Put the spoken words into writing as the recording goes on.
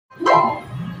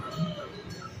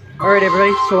Alright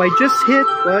everybody, so I just hit,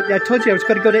 well I told you I was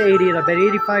going to go to 80 and I bet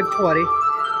 85.20,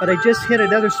 but I just hit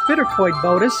another spinner coin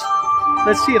bonus.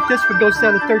 Let's see if this one goes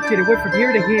down to 13. It went from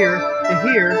here to here to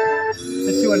here.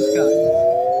 Let's see what it's got.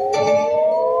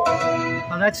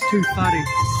 Oh, that's too funny.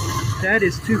 That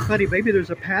is too funny. Maybe there's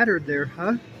a pattern there,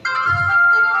 huh?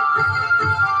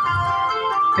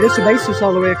 And it's a basis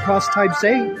all the way across times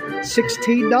 8.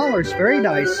 $16. Very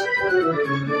nice.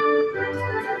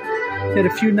 And a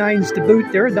few 9s to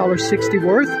boot there. $1.60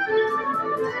 worth.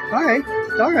 All right.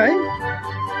 All right.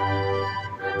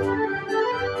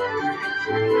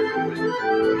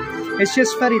 It's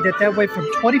just funny that went from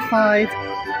 25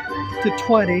 to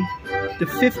 20 to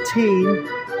 15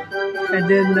 and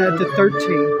then to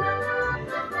 13.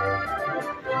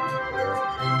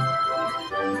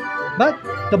 But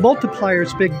the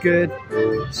multiplier's been good,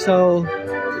 so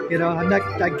you know I'm not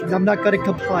going to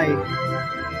complain.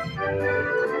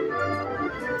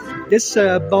 This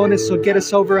bonus will get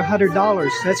us over $100.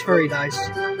 That's very nice.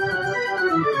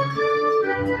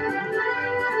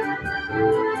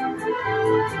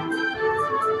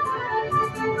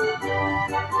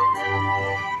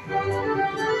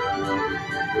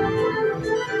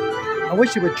 I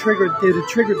wish it would trigger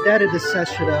that in this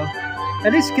session though.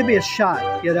 At least give me a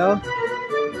shot, you know?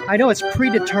 I know it's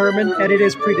predetermined, and it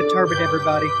is predetermined,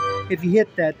 everybody. If you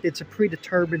hit that, it's a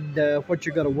predetermined what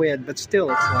you're going to win, but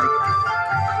still it's like...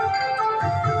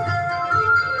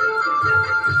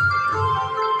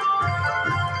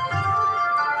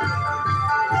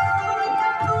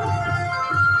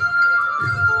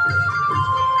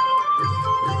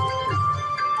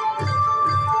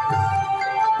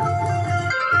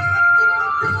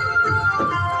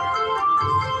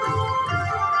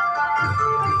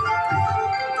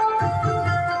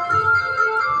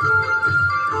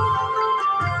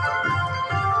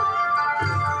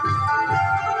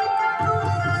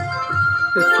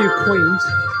 A few queens.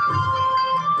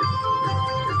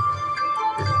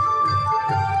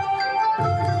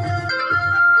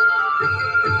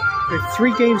 We have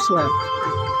 3 games left.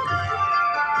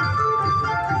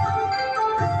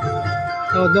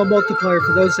 Oh, no multiplier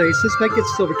for those aces. Might get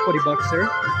silver $20 there.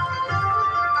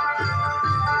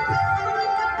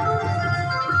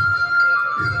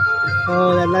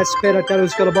 Oh, that last spin, I thought it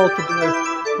was going to multiply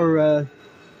or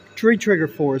 3 trigger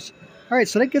 4s. All right,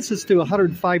 so that gets us to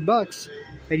 $105.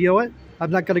 And you know what?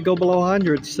 I'm not going to go below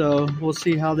 100, so we'll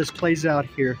see how this plays out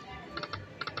here.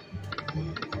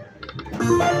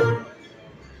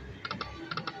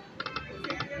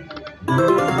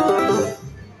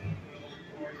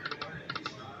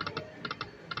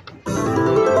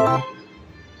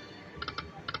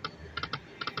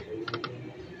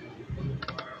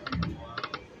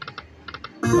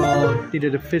 Oh,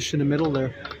 needed a fish in the middle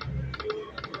there.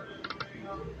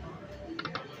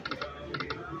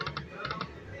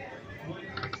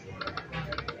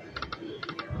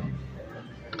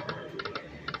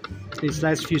 These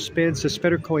last few spins, the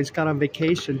spinner coin's got on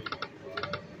vacation.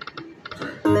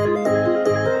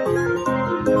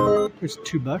 There's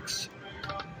 $2.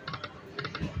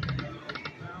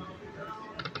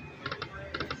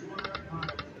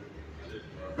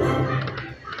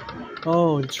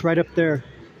 Oh, it's right up there.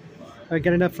 I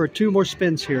got enough for 2 more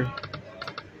spins here.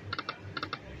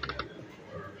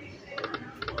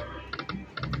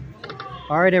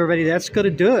 All right, everybody, that's going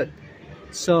to do it.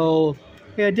 So...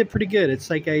 yeah, I did pretty good. It's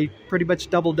like I pretty much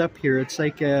doubled up here. It's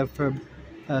like from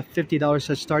 $50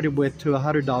 I started with to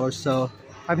 $100, so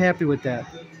I'm happy with that.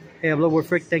 Hey, I'm Lone Wolf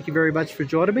Rick. Thank you very much for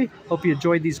joining me. Hope you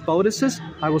enjoyed these bonuses.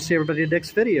 I will see everybody in the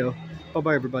next video.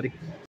 Bye-bye, everybody.